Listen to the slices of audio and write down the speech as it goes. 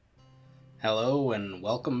Hello and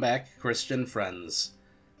welcome back, Christian friends.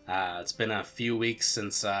 It's been a few weeks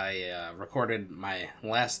since I recorded my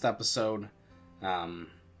last episode.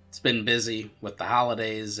 It's been busy with the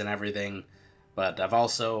holidays and everything, but I've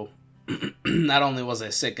also, not only was I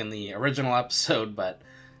sick in the original episode, but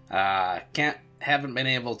haven't been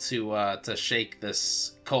able to shake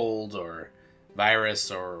this cold or virus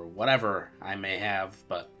or whatever I may have,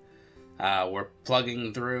 but we're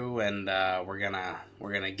plugging through, and we're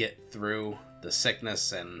gonna get through the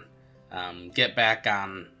sickness and get back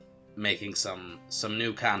on making some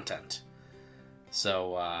new content.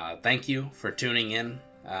 So thank you for tuning in.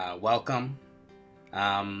 Welcome.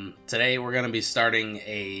 Today we're gonna be starting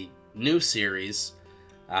a new series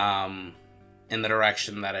in the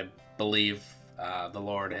direction that I believe the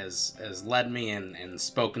Lord has led me and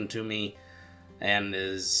spoken to me, and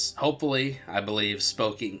is hopefully, I believe,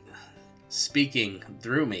 speaking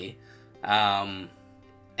through me, and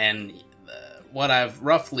what I've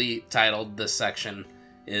roughly titled this section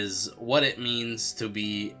is what it means to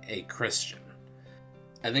be a Christian.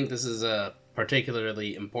 I think this is a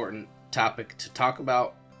particularly important topic to talk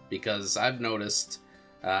about because I've noticed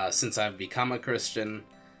since I've become a Christian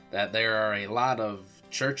that there are a lot of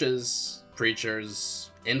churches,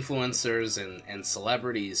 preachers, influencers, and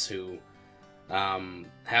celebrities who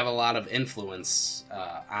have a lot of influence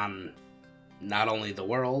on not only the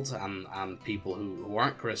world, on people who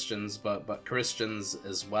aren't Christians, but Christians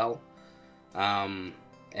as well.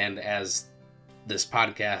 And as this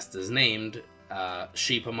podcast is named,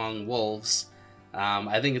 Sheep Among Wolves,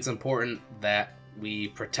 I think it's important that we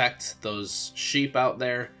protect those sheep out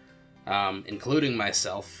there, including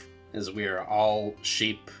myself, as we are all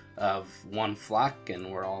sheep of one flock,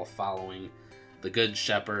 and we're all following the Good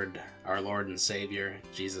Shepherd, our Lord and Savior,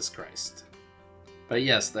 Jesus Christ. But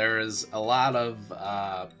yes, there is a lot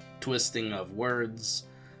of twisting of words,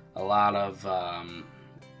 a lot of,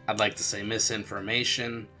 I'd like to say,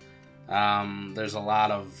 misinformation. There's a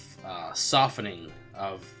lot of softening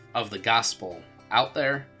of the gospel out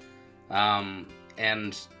there,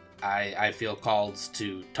 and I feel called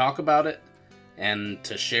to talk about it and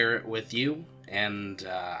to share it with you, and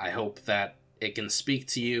I hope that it can speak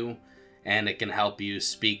to you and it can help you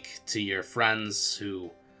speak to your friends who,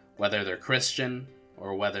 whether they're Christian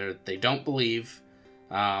or whether they don't believe.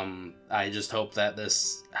 I just hope that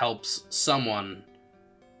this helps someone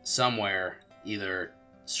somewhere either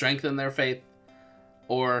strengthen their faith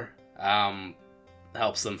or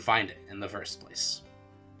helps them find it in the first place.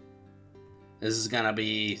 This is going to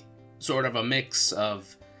be sort of a mix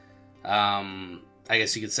of, I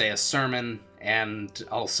guess you could say, a sermon and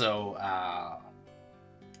also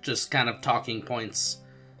just kind of talking points.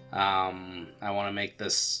 I want to make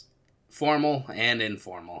this formal and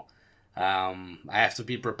informal. I have to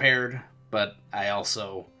be prepared, but I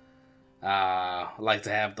also like to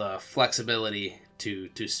have the flexibility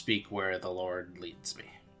to speak where the Lord leads me.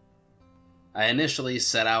 I initially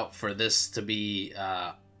set out for this to be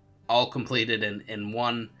all completed in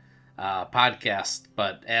one podcast,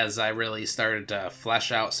 but as I really started to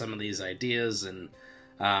flesh out some of these ideas and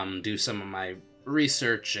do some of my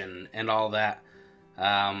research and all that,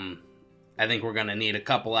 I think we're going to need a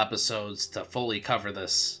couple episodes to fully cover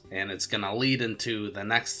this, and it's going to lead into the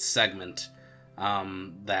next segment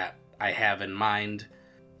that I have in mind.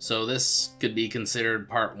 So this could be considered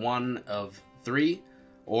part 1 of 3,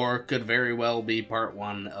 or could very well be part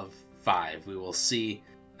 1 of 5. We will see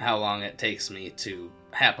how long it takes me to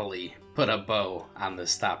happily put a bow on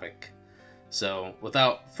this topic. So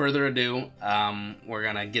without further ado, we're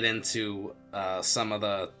going to get into some of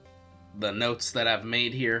the notes that I've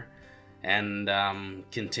made here and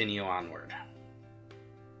continue onward.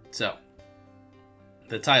 So,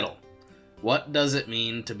 the title, what does it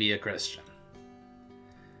mean to be a Christian?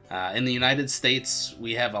 In the United States,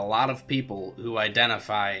 we have a lot of people who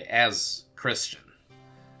identify as Christian.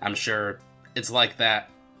 I'm sure it's like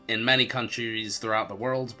that in many countries throughout the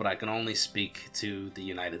world, but I can only speak to the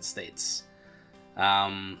United States.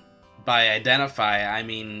 By identify, I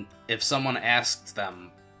mean if someone asked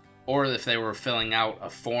them, or if they were filling out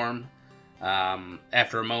a form,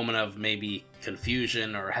 after a moment of maybe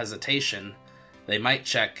confusion or hesitation, they might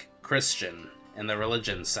check Christian in the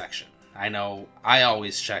religion section. I know I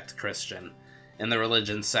always checked Christian in the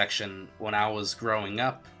religion section when I was growing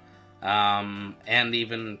up, and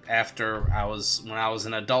even after when I was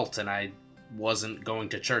an adult and I wasn't going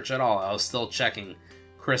to church at all, I was still checking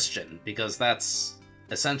Christian, because that's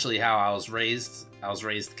essentially how I was raised. I was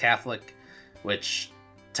raised Catholic, which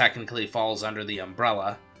technically falls under the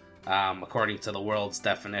umbrella, according to the world's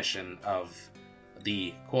definition of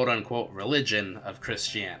the quote-unquote religion of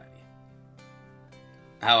Christianity.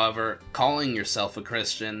 However, calling yourself a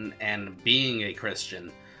Christian and being a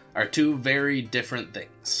Christian are two very different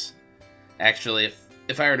things. Actually,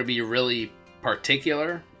 if I were to be really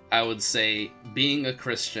particular, I would say being a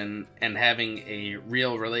Christian and having a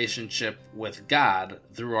real relationship with God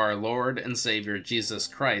through our Lord and Savior Jesus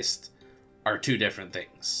Christ are two different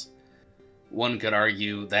things. One could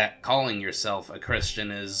argue that calling yourself a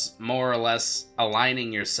Christian is more or less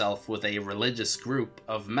aligning yourself with a religious group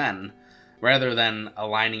of men rather than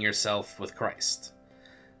aligning yourself with Christ.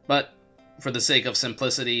 But for the sake of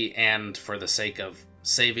simplicity and for the sake of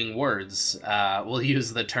saving words, we'll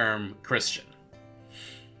use the term Christian.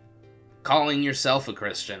 Calling yourself a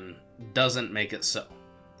Christian doesn't make it so.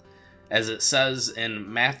 As it says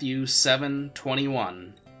in Matthew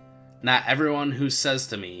 7:21, "Not everyone who says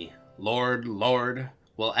to me, 'Lord, Lord,'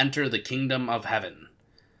 will enter the kingdom of heaven,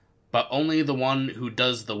 but only the one who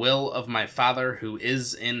does the will of my Father who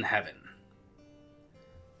is in heaven."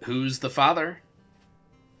 Who's the Father?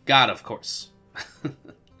 God, of course.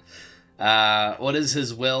 What is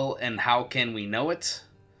his will and how can we know it?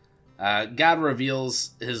 God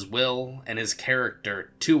reveals his will and his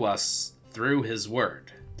character to us through his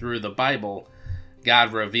word. Through the Bible,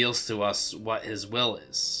 God reveals to us what his will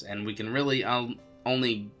is, and we can really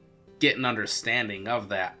only get an understanding of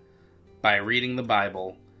that by reading the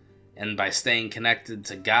Bible and by staying connected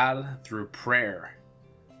to God through prayer.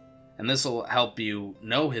 And this will help you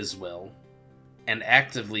know his will and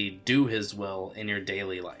actively do his will in your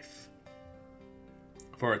daily life.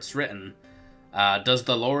 For it's written, "Does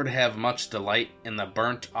the Lord have much delight in the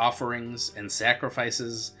burnt offerings and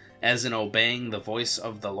sacrifices, as in obeying the voice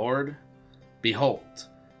of the Lord? Behold,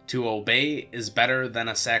 to obey is better than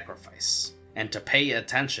a sacrifice, and to pay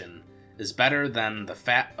attention is better than the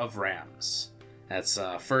fat of rams." That's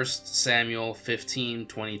 1 Samuel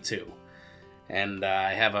 15:22. And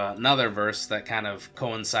I have another verse that kind of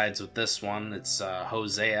coincides with this one. It's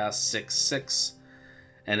Hosea 6:6.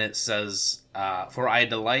 And it says, "For I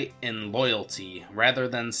delight in loyalty rather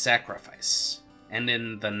than sacrifice, and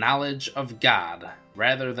in the knowledge of God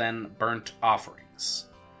rather than burnt offerings."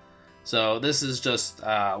 So this is just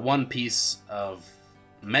one piece of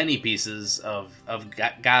many pieces of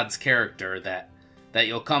God's character that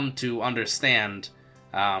you'll come to understand.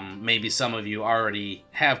 Maybe some of you already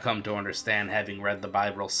have come to understand, having read the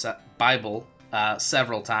Bible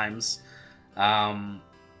several times.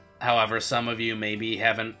 However, some of you maybe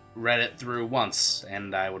haven't read it through once,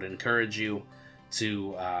 and I would encourage you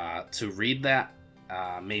to read that.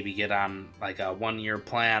 Maybe get on like a 1-year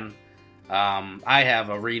plan. I have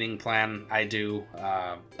a reading plan I do.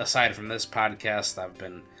 Aside from this podcast, I've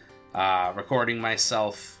been recording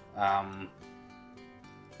myself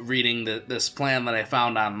reading this plan that I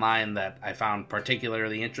found online that I found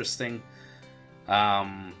particularly interesting.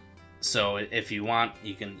 So if you want,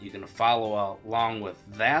 you can follow along with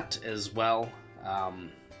that as well.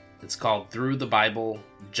 It's called Through the Bible,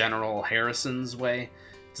 General Harrison's Way.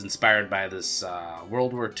 It's inspired by this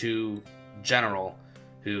World War II general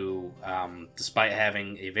who, despite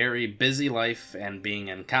having a very busy life and being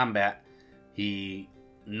in combat, he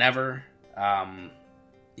never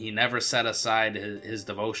set aside his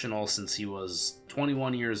devotional since he was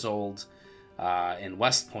 21 years old in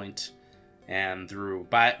West Point. And through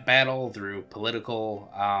battle, through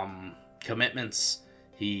political commitments,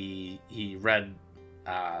 he read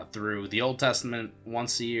through the Old Testament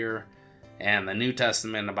once a year and the New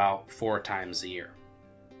Testament about 4 times a year.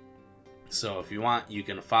 So if you want, you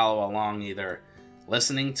can follow along either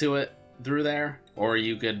listening to it through there, or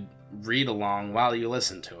you could read along while you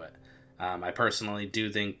listen to it. I personally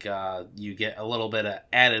do think you get a little bit of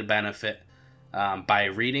added benefit by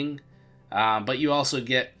reading, but you also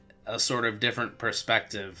get a sort of different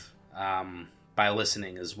perspective by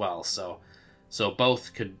listening as well. So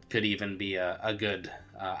both could even be a good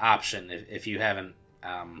option if you haven't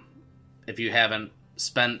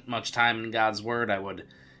spent much time in God's Word. I would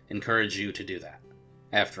encourage you to do that.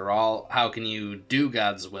 After all, how can you do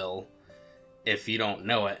God's will if you don't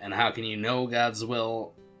know it? And how can you know God's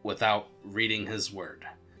will without reading His Word?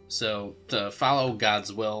 So to follow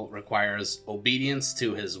God's will requires obedience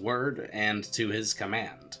to His Word and to His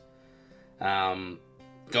command.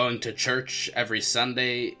 Going to church every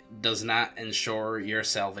Sunday does not ensure your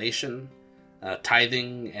salvation.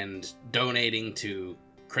 Tithing and donating to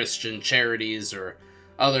Christian charities or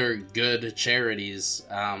other good charities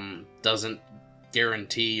doesn't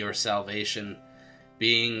guarantee your salvation.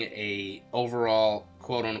 Being a overall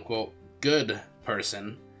quote-unquote good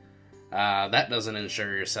person, that doesn't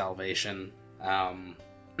ensure your salvation.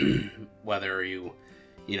 Whether you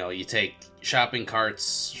take shopping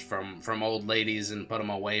carts from old ladies and put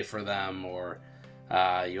them away for them, or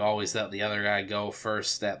You always let the other guy go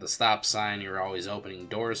first at the stop sign. You're always opening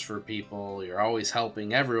doors for people. You're always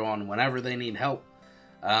helping everyone whenever they need help.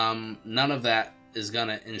 None of that is going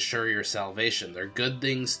to ensure your salvation. They're good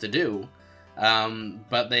things to do,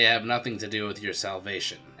 but they have nothing to do with your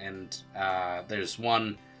salvation. And there's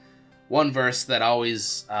one verse that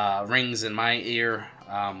always rings in my ear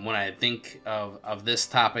when I think of this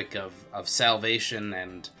topic of salvation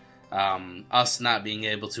and us not being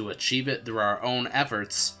able to achieve it through our own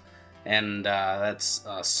efforts, and that's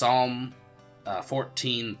Psalm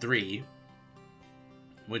 14:3,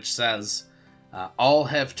 which says, "All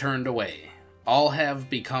have turned away, all have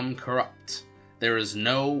become corrupt. There is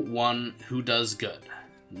no one who does good,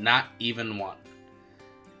 not even one."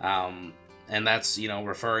 And that's,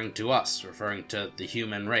 referring to us, referring to the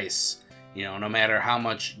human race. No matter how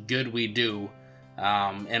much good we do,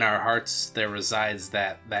 in our hearts there resides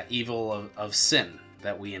that evil of sin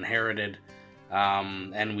that we inherited,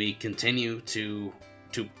 and we continue to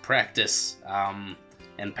practice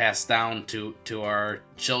and pass down to our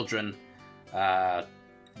children,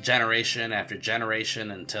 generation after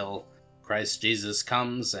generation, until Christ Jesus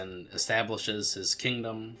comes and establishes his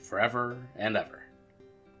kingdom forever and ever.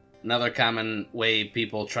 Another common way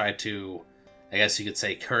people try to, I guess you could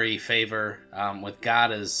say, curry favor with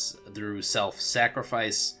God is through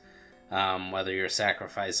self-sacrifice. Whether you're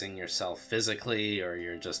sacrificing yourself physically or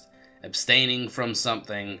you're just abstaining from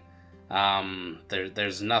something,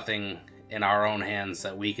 there's nothing in our own hands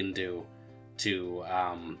that we can do to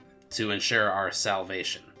ensure our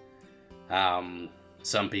salvation.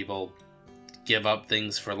 Some people give up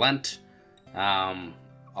things for Lent,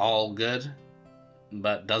 all good,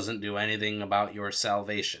 but doesn't do anything about your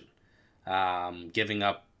salvation. Giving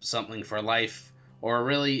up something for life, or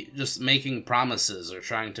really just making promises or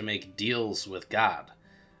trying to make deals with God.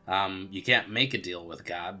 You can't make a deal with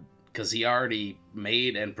God because he already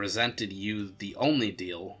made and presented you the only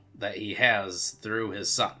deal that he has through his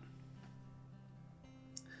Son.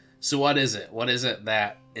 So what is it? What is it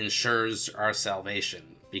that ensures our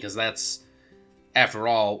salvation? Because that's, after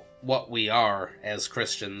all, what we are as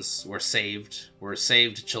Christians. We're saved. We're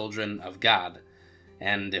saved children of God.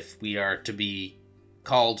 And if we are to be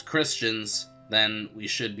called Christians, then we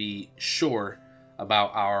should be sure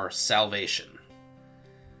about our salvation.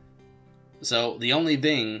 So the only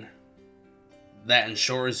thing that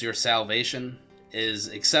ensures your salvation is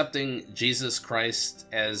accepting Jesus Christ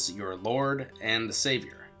as your Lord and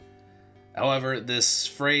Savior. However, this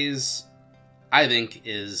phrase, I think,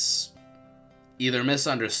 is either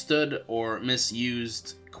misunderstood or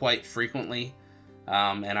misused quite frequently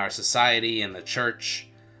in our society, in the church.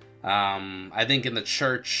 I think in the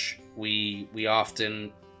church, we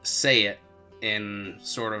often say it in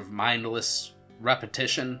sort of mindless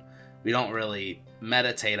repetition. We don't really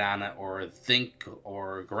meditate on it or think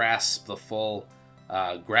or grasp the full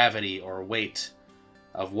gravity or weight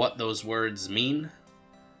of what those words mean.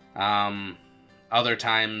 Other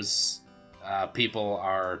times, people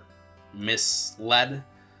are misled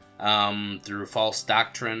through false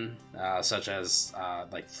doctrine, such as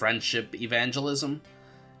like friendship evangelism,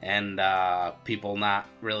 and people not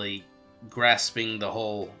really grasping the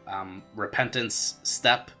whole repentance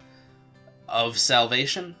step of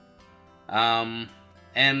salvation. And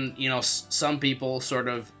some people sort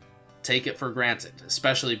of take it for granted,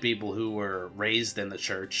 especially people who were raised in the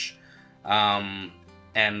church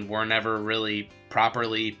and were never really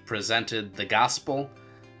properly presented the gospel.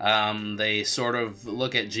 They sort of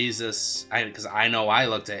look at Jesus, because I know I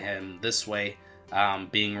looked at him this way,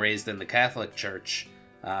 being raised in the Catholic Church.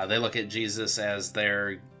 They look at Jesus as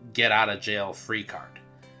their get-out-of-jail-free card.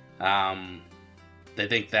 They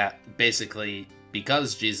think that basically,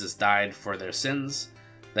 because Jesus died for their sins,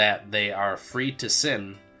 that they are free to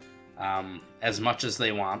sin as much as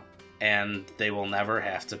they want, and they will never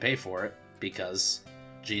have to pay for it because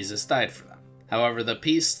Jesus died for them. However, the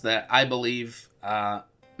piece that I believe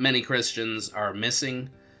many Christians are missing,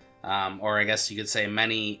 or I guess you could say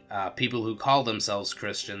many people who call themselves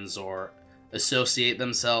Christians or associate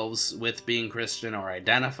themselves with being Christian or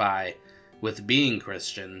identify with being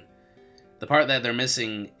Christian, the part that they're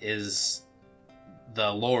missing is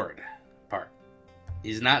the Lord part.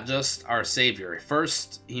 He's not just our Savior.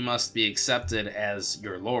 First, he must be accepted as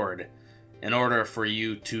your Lord in order for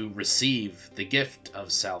you to receive the gift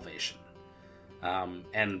of salvation.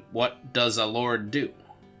 And what does a Lord do?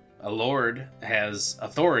 A Lord has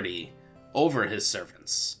authority over his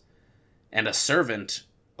servants, and a servant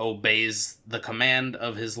obeys the command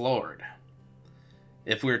of his Lord.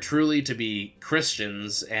 If we're truly to be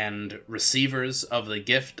Christians and receivers of the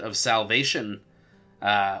gift of salvation,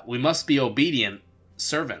 we must be obedient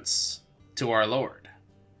servants to our Lord.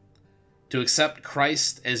 To accept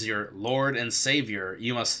Christ as your Lord and Savior,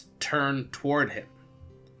 you must turn toward Him.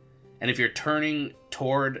 And if you're turning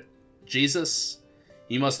toward Jesus,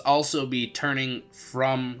 you must also be turning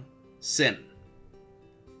from sin.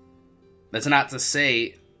 That's not to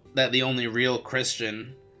say that the only real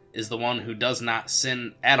Christian is the one who does not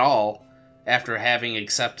sin at all after having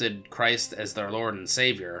accepted Christ as their Lord and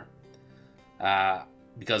Savior,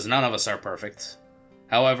 because none of us are perfect.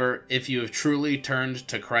 However, if you have truly turned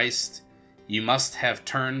to Christ, you must have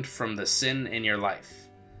turned from the sin in your life.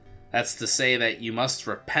 That's to say that you must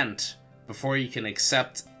repent before you can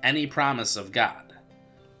accept any promise of God.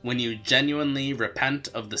 When you genuinely repent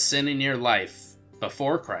of the sin in your life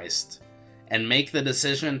before Christ, and make the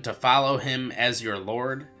decision to follow Him as your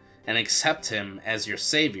Lord and accept Him as your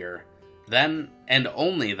Savior, then, and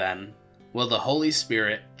only then, will the Holy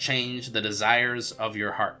Spirit change the desires of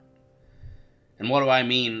your heart. And what do I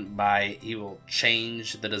mean by He will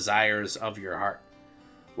change the desires of your heart?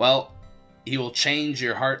 Well, He will change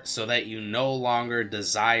your heart so that you no longer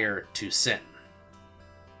desire to sin.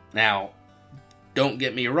 Now, don't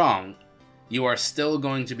get me wrong, you are still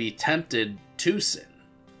going to be tempted to sin,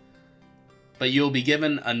 but you'll be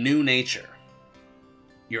given a new nature.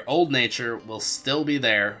 Your old nature will still be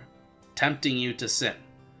there, tempting you to sin.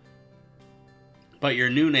 But your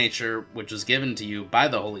new nature, which was given to you by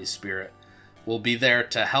the Holy Spirit, will be there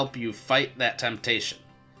to help you fight that temptation.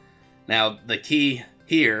 Now, the key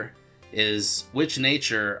here is, which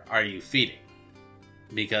nature are you feeding?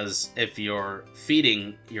 Because if you're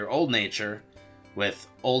feeding your old nature with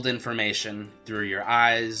old information through your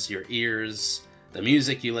eyes, your ears, the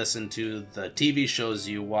music you listen to, the TV shows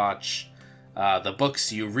you watch, the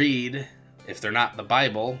books you read, if they're not the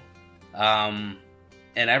Bible, and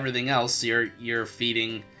everything else, you're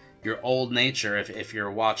feeding your old nature. If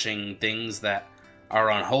you're watching things that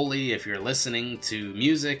are unholy, if you're listening to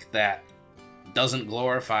music that doesn't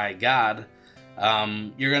glorify God,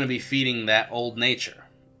 you're going to be feeding that old nature.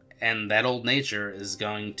 And that old nature is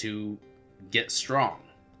going to get strong.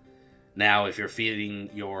 Now, if you're feeding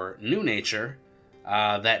your new nature,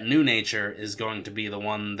 that new nature is going to be the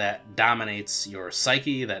one that dominates your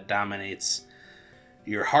psyche, that dominates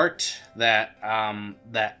your heart,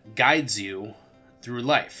 that guides you through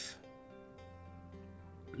life.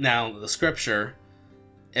 Now, the scripture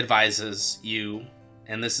advises you,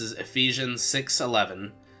 and this is Ephesians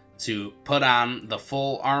 6:11, to put on the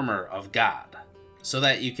full armor of God, so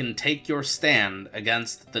that you can take your stand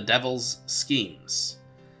against the devil's schemes.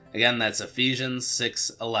 Again, that's Ephesians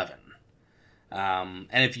 6:11. And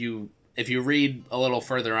if you read a little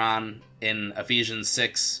further on in Ephesians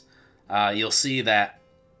 6, you'll see that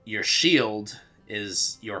your shield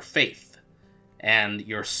is your faith, and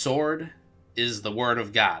your sword is the word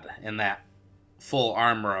of God, and that full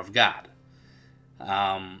armor of God.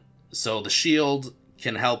 So the shield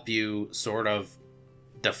can help you sort of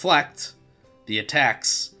deflect the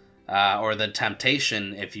attacks, or the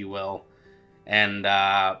temptation, if you will, and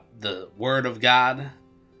the word of God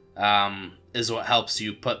is what helps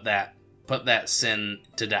you put that sin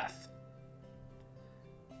to death.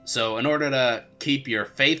 So in order to keep your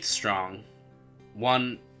faith strong,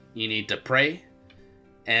 1, you need to pray,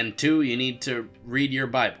 and 2, you need to read your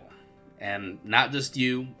Bible. And not just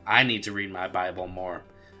you, I need to read my Bible more.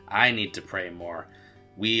 I need to pray more.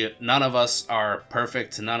 None of us are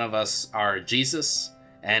perfect, none of us are Jesus,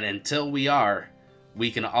 and until we are,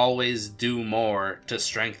 we can always do more to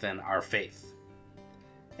strengthen our faith.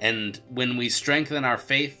 And when we strengthen our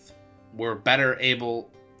faith, we're better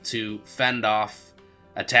able to fend off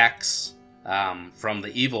attacks from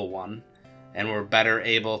the evil one, and we're better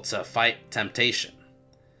able to fight temptation.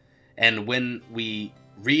 And when we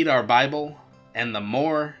read our Bible, and the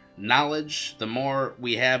more knowledge, the more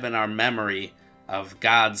we have in our memory of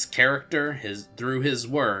God's character through His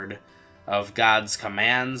Word, of God's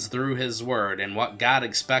commands through His Word, and what God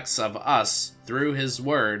expects of us through His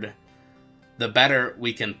Word, the better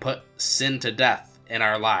we can put sin to death in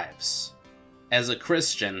our lives. As a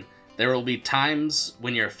Christian, there will be times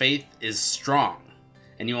when your faith is strong,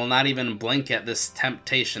 and you will not even blink at this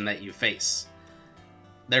temptation that you face.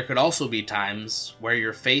 There could also be times where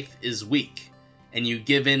your faith is weak, and you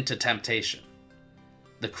give in to temptation.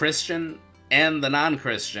 The Christian and the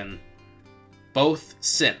non-Christian both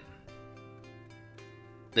sin.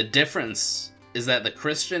 The difference is that the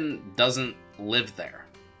Christian doesn't live there.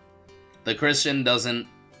 The Christian doesn't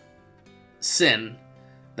sin,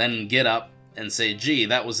 then get up and say, gee,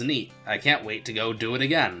 that was neat. I can't wait to go do it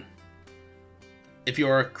again. If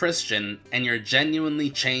you're a Christian and you're genuinely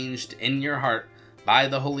changed in your heart by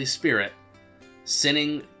the Holy Spirit,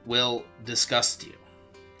 sinning will disgust you.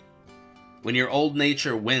 When your old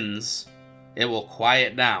nature wins, it will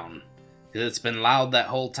quiet down. Because it's been loud that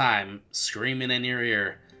whole time, screaming in your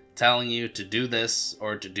ear, telling you to do this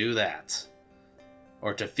or to do that.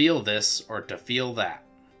 Or to feel this or to feel that.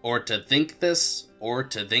 Or to think this or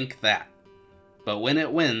to think that. But when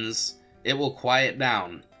it wins, it will quiet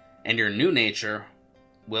down, and your new nature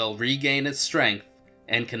will regain its strength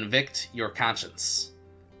and convict your conscience.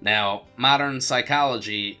 Now, modern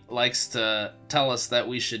psychology likes to tell us that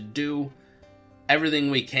we should do everything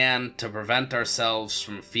we can to prevent ourselves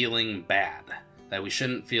from feeling bad. That we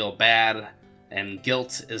shouldn't feel bad, and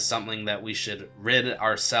guilt is something that we should rid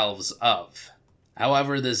ourselves of.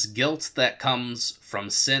 However, this guilt that comes from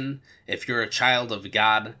sin, if you're a child of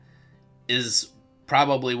God, is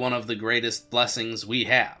probably one of the greatest blessings we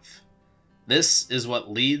have. This is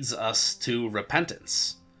what leads us to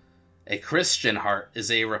repentance. A Christian heart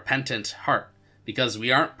is a repentant heart, because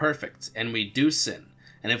we aren't perfect and we do sin.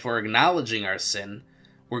 And if we're acknowledging our sin,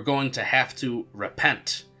 we're going to have to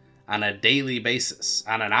repent on a daily basis,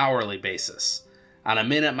 on an hourly basis, on a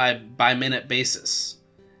minute by minute basis.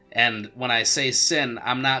 And when I say sin,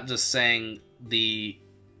 I'm not just saying the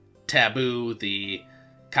taboo, the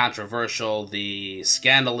controversial, the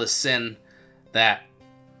scandalous sin that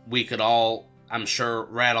we could all, I'm sure,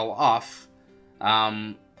 rattle off.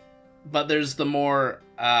 But there's the more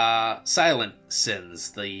silent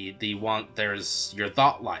sins. There's your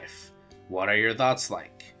thought life. What are your thoughts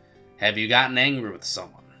like? Have you gotten angry with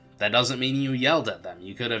someone? That doesn't mean you yelled at them.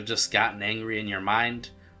 You could have just gotten angry in your mind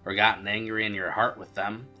or gotten angry in your heart with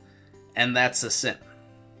them. And that's a sin.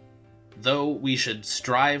 Though we should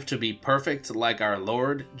strive to be perfect like our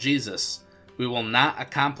Lord Jesus, we will not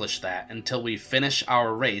accomplish that until we finish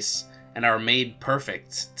our race and are made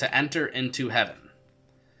perfect to enter into heaven.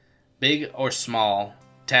 Big or small,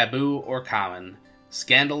 taboo or common,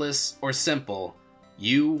 scandalous or simple,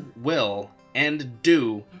 you will and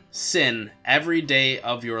do sin every day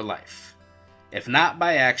of your life. If not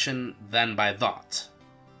by action, then by thought.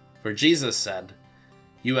 For Jesus said,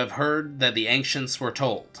 "You have heard that the ancients were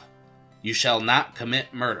told, 'You shall not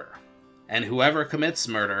commit murder,' and whoever commits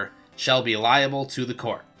murder shall be liable to the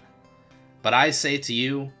court. But I say to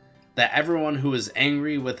you that everyone who is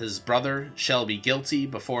angry with his brother shall be guilty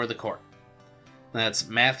before the court." That's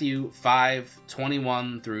Matthew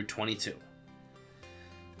 5:21 through 22.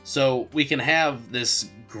 So we can have this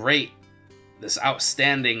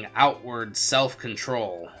outstanding outward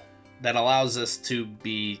self-control that allows us to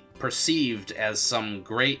be perceived as some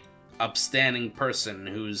great, upstanding person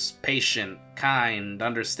who's patient, kind,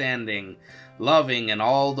 understanding, loving, and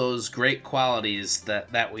all those great qualities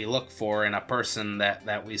that we look for in a person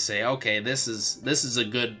that we say, okay, this is a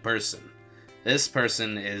good person. This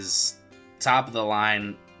person is top of the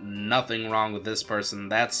line, nothing wrong with this person.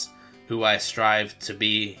 That's who I strive to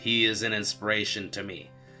be. He is an inspiration to me.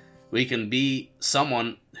 We can be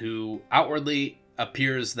someone who outwardly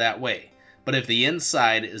appears that way. But if the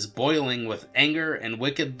inside is boiling with anger and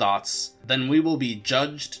wicked thoughts, then we will be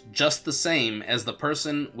judged just the same as the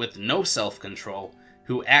person with no self-control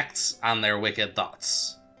who acts on their wicked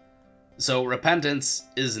thoughts. So repentance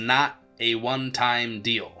is not a one-time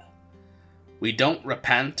deal. We don't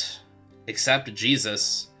repent, accept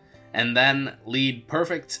Jesus, and then lead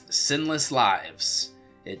perfect, sinless lives.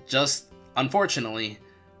 It just, unfortunately,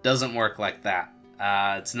 doesn't work like that.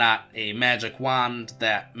 It's not a magic wand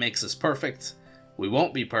that makes us perfect. We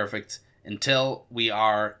won't be perfect until we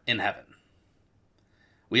are in heaven.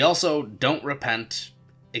 We also don't repent,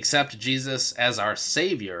 accept Jesus as our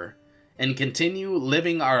Savior, and continue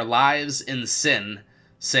living our lives in sin,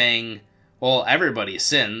 saying, well, everybody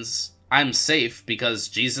sins. I'm safe because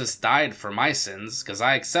Jesus died for my sins because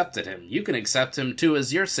I accepted him. You can accept him too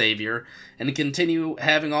as your Savior and continue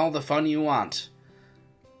having all the fun you want.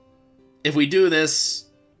 If we do this,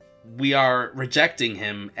 we are rejecting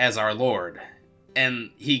him as our Lord,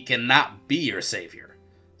 and he cannot be your Savior.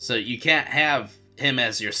 So you can't have him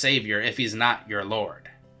as your Savior if he's not your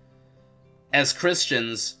Lord. As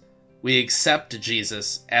Christians, we accept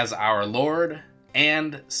Jesus as our Lord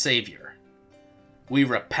and Savior. We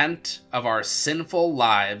repent of our sinful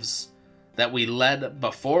lives that we led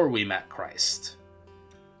before we met Christ.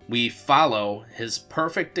 We follow his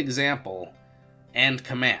perfect example and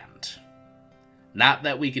command. Not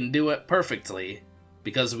that we can do it perfectly,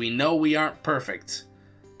 because we know we aren't perfect,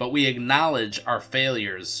 but we acknowledge our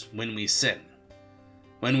failures when we sin.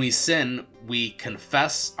 When we sin, we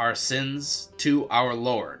confess our sins to our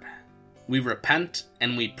Lord. We repent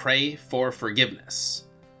and we pray for forgiveness.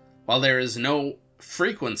 While there is no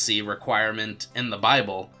frequency requirement in the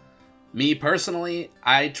Bible, me personally,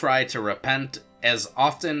 I try to repent as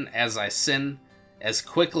often as I sin, as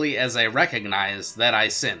quickly as I recognize that I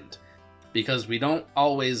sinned. because we don't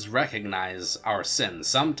always recognize our sin.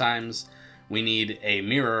 Sometimes we need a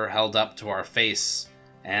mirror held up to our face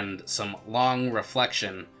and some long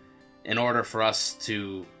reflection in order for us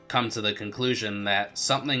to come to the conclusion that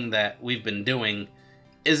something that we've been doing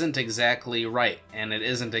isn't exactly right and it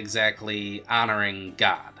isn't exactly honoring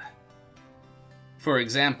God. For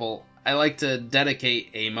example, I like to dedicate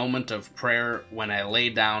a moment of prayer when I lay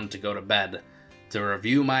down to go to bed to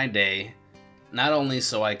review my day, not only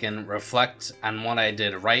so I can reflect on what I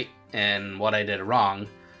did right and what I did wrong,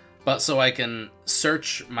 but so I can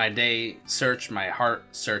search my day, search my heart,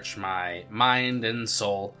 search my mind and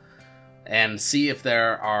soul, and see if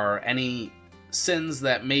there are any sins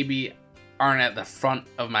that maybe aren't at the front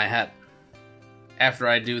of my head. After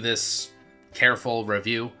I do this careful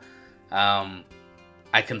review,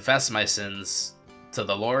 I confess my sins to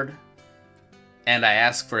the Lord, and I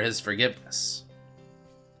ask for His forgiveness.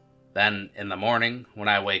 Then, in the morning, when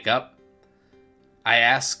I wake up, I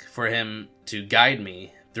ask for Him to guide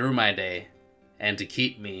me through my day and to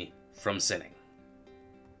keep me from sinning.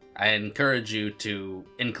 I encourage you to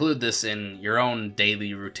include this in your own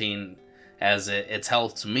daily routine, as it's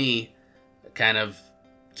helped me kind of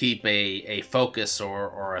keep a focus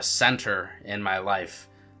or a center in my life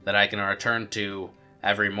that I can return to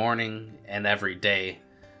every morning and every day,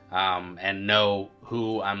 and know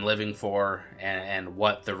who I'm living for and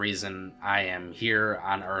what the reason I am here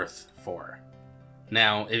on earth for.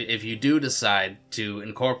 Now, if you do decide to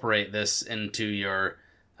incorporate this into your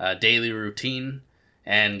daily routine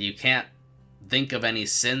and you can't think of any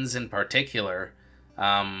sins in particular,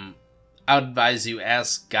 I would advise you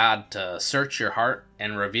ask God to search your heart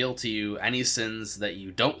and reveal to you any sins that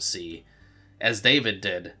you don't see, as David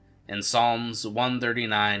did in Psalms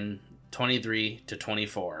 139,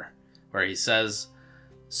 23-24, where he says,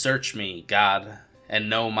 "Search me, God, and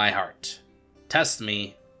know my heart. Test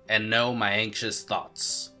me, and know my anxious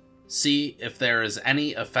thoughts. See if there is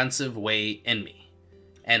any offensive way in me,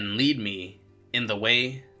 and lead me in the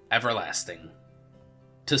way everlasting."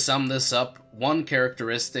 To sum this up, one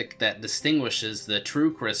characteristic that distinguishes the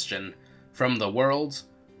true Christian from the world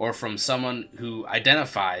or from someone who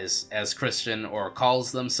identifies as Christian or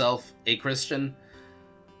calls themselves a Christian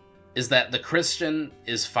is that the Christian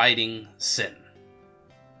is fighting sin.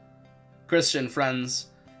 Christian friends,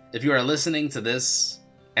 if you are listening to this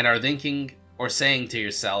and are thinking or saying to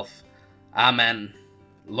yourself, "Amen,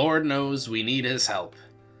 Lord knows we need His help,"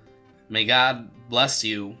 may God bless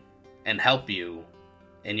you and help you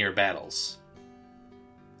in your battles.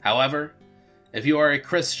 However, if you are a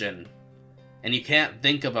Christian and you can't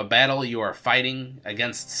think of a battle you are fighting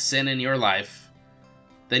against sin in your life,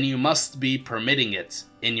 then you must be permitting it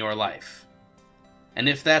in your life. And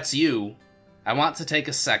if that's you, I want to take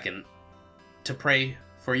a second to pray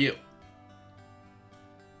for you.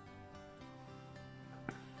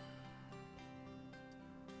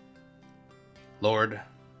 Lord,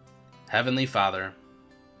 Heavenly Father,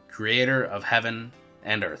 Creator of heaven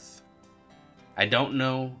and earth, I don't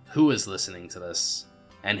know who is listening to this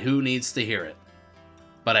and who needs to hear it,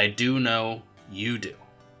 but I do know you do.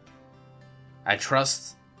 I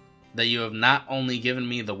trust that you have not only given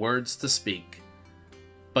me the words to speak,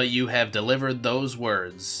 but you have delivered those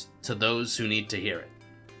words to those who need to hear it.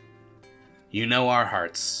 You know our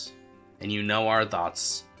hearts, and you know our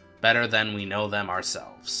thoughts better than we know them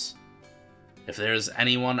ourselves. If there is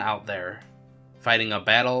anyone out there fighting a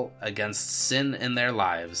battle against sin in their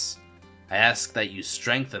lives, I ask that you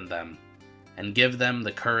strengthen them and give them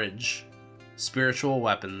the courage, spiritual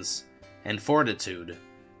weapons, and fortitude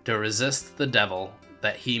to resist the devil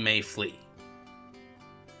that he may flee.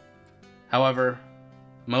 However,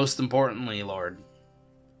 most importantly, Lord,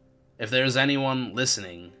 if there is anyone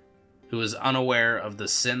listening who is unaware of the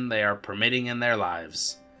sin they are permitting in their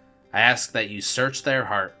lives, I ask that you search their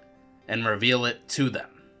heart and reveal it to them.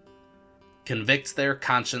 Convict their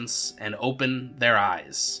conscience and open their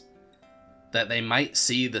eyes, that they might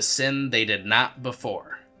see the sin they did not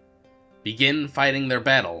before, begin fighting their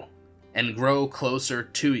battle, and grow closer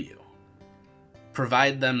to you.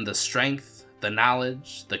 Provide them the strength, the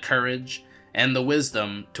knowledge, the courage, and the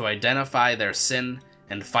wisdom to identify their sin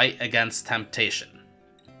and fight against temptation.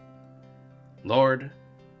 Lord,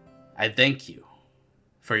 I thank you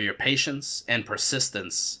for your patience and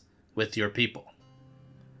persistence with your people.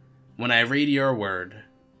 When I read your word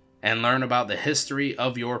and learn about the history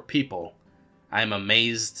of your people, I am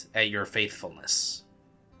amazed at your faithfulness.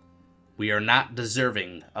 We are not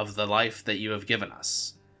deserving of the life that you have given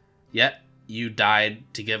us, yet you died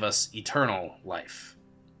to give us eternal life.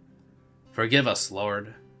 Forgive us,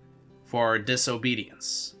 Lord, for our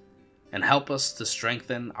disobedience, and help us to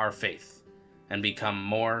strengthen our faith and become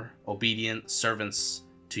more obedient servants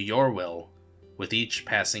to your will with each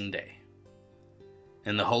passing day.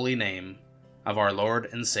 In the holy name of our Lord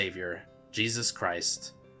and Savior, Jesus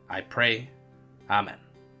Christ, I pray. Amen.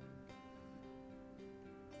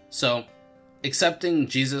 So, accepting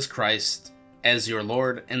Jesus Christ as your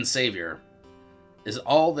Lord and Savior is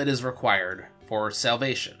all that is required for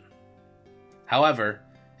salvation. However,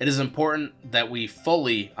 it is important that we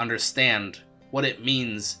fully understand what it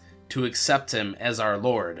means to accept Him as our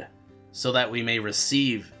Lord, so that we may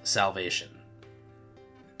receive salvation.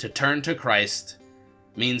 To turn to Christ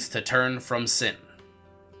means to turn from sin.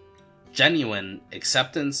 Genuine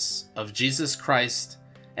acceptance of Jesus Christ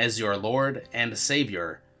as your Lord and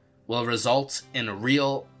Savior will result in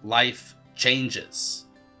real life changes.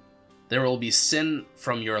 There will be sin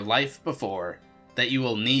from your life before that you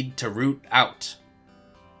will need to root out.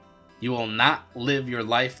 You will not live your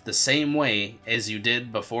life the same way as you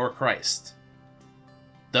did before Christ.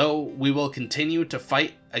 Though we will continue to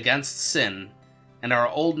fight against sin and our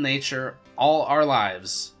old nature all our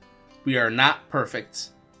lives, we are not perfect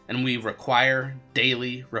and we require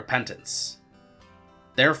daily repentance.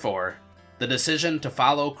 Therefore, the decision to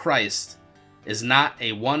follow Christ is not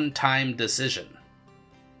a one-time decision.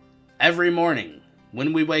 Every morning,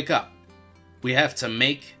 when we wake up, we have to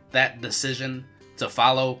make that decision to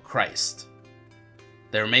follow Christ.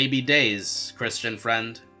 There may be days, Christian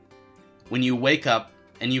friend, when you wake up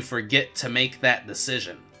and you forget to make that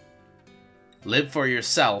decision. Live for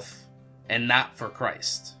yourself and not for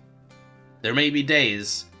Christ. There may be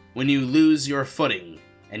days when you lose your footing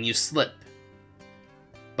and you slip.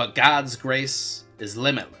 But God's grace is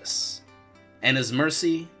limitless, and His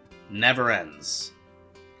mercy never ends.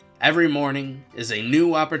 Every morning is a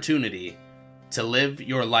new opportunity to live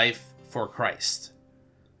your life for Christ.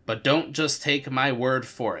 But don't just take my word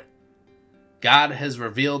for it. God has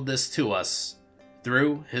revealed this to us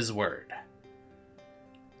through His Word.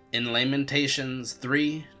 In Lamentations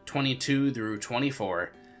 3:22 through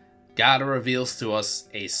 24, God reveals to us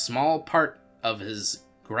a small part of His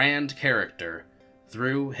grand character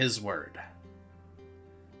through His Word.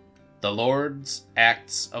 The Lord's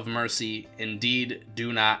acts of mercy indeed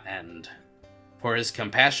do not end, for His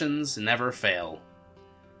compassions never fail.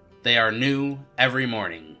 They are new every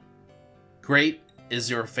morning. Great is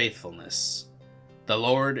your faithfulness. The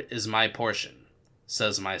Lord is my portion,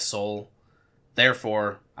 says my soul.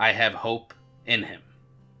 Therefore, I have hope in Him.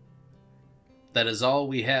 That is all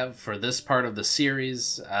we have for this part of the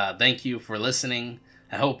series. Thank you for listening.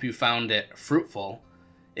 I hope you found it fruitful.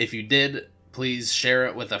 If you did, please share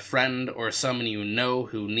it with a friend or someone you know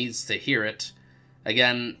who needs to hear it.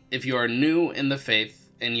 Again, if you are new in the faith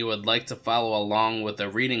and you would like to follow along with a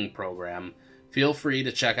reading program, feel free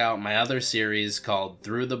to check out my other series called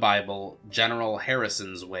Through the Bible, General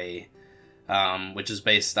Harrison's Way, which is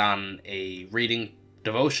based on a reading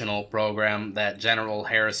devotional program that General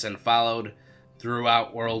Harrison followed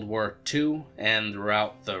throughout World War II and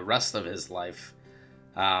throughout the rest of his life.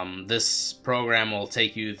 This program will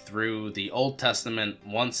take you through the Old Testament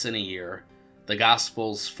once in a year, the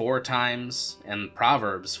Gospels 4 times, and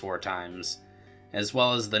Proverbs 4 times, as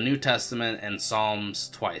well as the New Testament and Psalms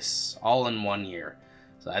twice, all in 1 year.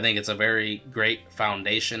 So I think it's a very great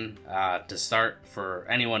foundation to start for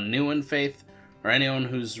anyone new in faith or anyone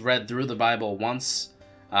who's read through the Bible once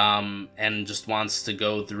and just wants to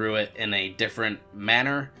go through it in a different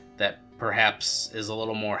manner that perhaps is a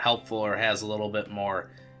little more helpful or has a little bit more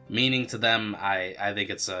meaning to them. I think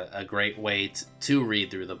it's a great way to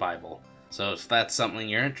read through the Bible. So if that's something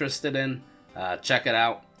you're interested in, check it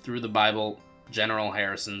out, Through the Bible, General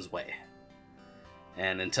Harrison's Way.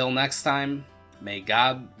 And until next time, may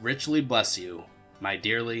God richly bless you, my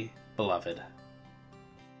dearly beloved.